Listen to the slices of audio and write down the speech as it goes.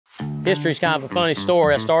History's kind of a funny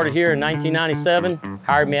story. I started here in 1997,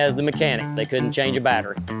 hired me as the mechanic. They couldn't change a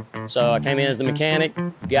battery. So I came in as the mechanic,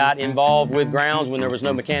 got involved with grounds when there was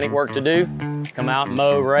no mechanic work to do, come out,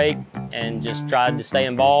 mow, rake, and just tried to stay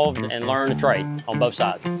involved and learn the trade on both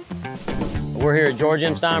sides. We're here at George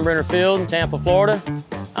M. Steinbrenner Field in Tampa, Florida.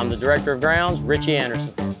 I'm the Director of Grounds, Richie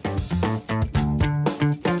Anderson.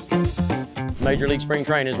 Major League Spring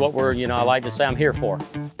Training is what I like to say I'm here for.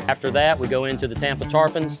 After that, we go into the Tampa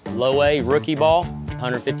Tarpons, Low A rookie ball,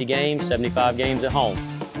 150 games, 75 games at home.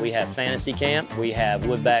 We have fantasy camp, we have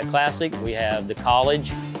Woodbat Classic, we have the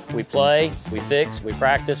college. We play, we fix, we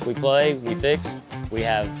practice, we play, we fix. We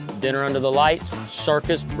have dinner under the lights,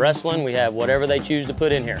 circus, wrestling, we have whatever they choose to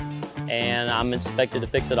put in here. And I'm expected to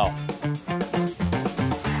fix it all.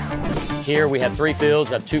 Here we have 3 fields,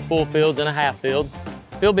 we have 2 full fields and a half field.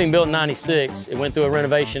 Field being built in '96, it went through a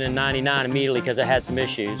renovation in '99 immediately because it had some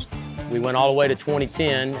issues. We went all the way to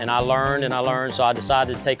 2010 and I learned, so I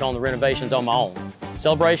decided to take on the renovations on my own.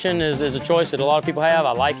 Celebration is a choice that a lot of people have.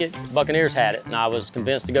 I like it. Buccaneers had it and I was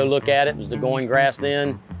convinced to go look at it. It was the going grass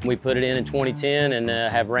then. We put it in 2010 and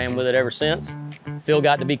have ran with it ever since. Field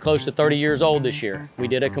got to be close to 30 years old this year. We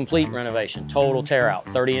did a complete renovation, total tear out,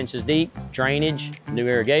 30 inches deep, drainage, new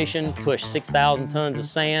irrigation, pushed 6,000 tons of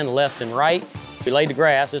sand left and right. We laid the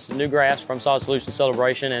grass. This is new grass from Solid Solution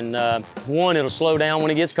Celebration, and one, it'll slow down when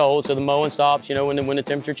it gets cold, so the mowing stops, when the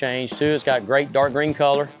temperature changes. 2, it's got great dark green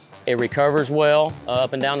color. It recovers well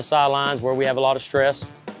up and down the sidelines where we have a lot of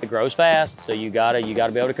stress. It grows fast, so you gotta be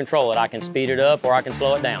able to control it. I can speed it up or I can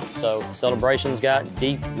slow it down. So Celebration's got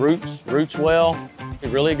deep roots well.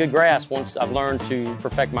 It's really a good grass once I've learned to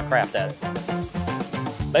perfect my craft at it.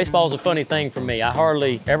 Baseball's a funny thing for me. I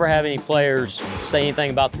hardly ever have any players say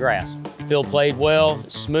anything about the grass. Field played well,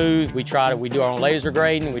 it's smooth. We do our own laser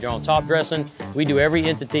grading, we do our own top dressing. We do every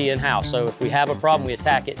entity in-house. So if we have a problem, we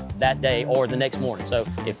attack it that day or the next morning. So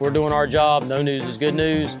if we're doing our job, no news is good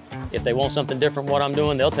news. If they want something different from what I'm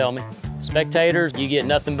doing, they'll tell me. Spectators, you get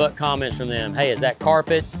nothing but comments from them. Hey, is that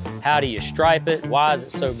carpet? How do you stripe it? Why is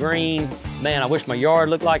it so green? Man, I wish my yard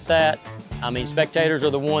looked like that. I mean, spectators are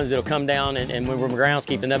the ones that'll come down and when we're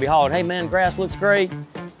groundskeeping, they'll be hollering, hey man, grass looks great.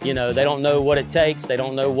 They don't know what it takes. They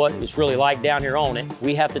don't know what it's really like down here on it.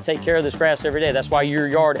 We have to take care of this grass every day. That's why your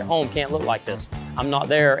yard at home can't look like this. I'm not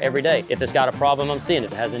there every day. If it's got a problem, I'm seeing it.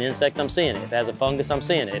 If it has an insect, I'm seeing it. If it has a fungus, I'm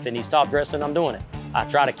seeing it. If it needs top dressing, I'm doing it. I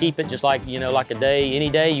try to keep it just like, like a day, any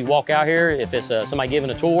day you walk out here, if it's somebody giving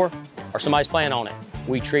a tour or somebody's playing on it,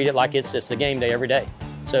 we treat it like it's a game day every day.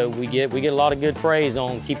 So we get a lot of good praise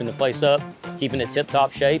on keeping the place up, keeping it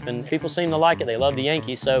tip-top shape, and people seem to like it. They love the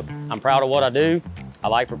Yankees, so I'm proud of what I do. I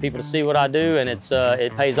like for people to see what I do, and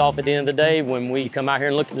it pays off at the end of the day when we come out here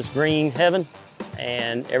and look at this green heaven,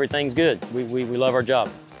 and everything's good. We love our job.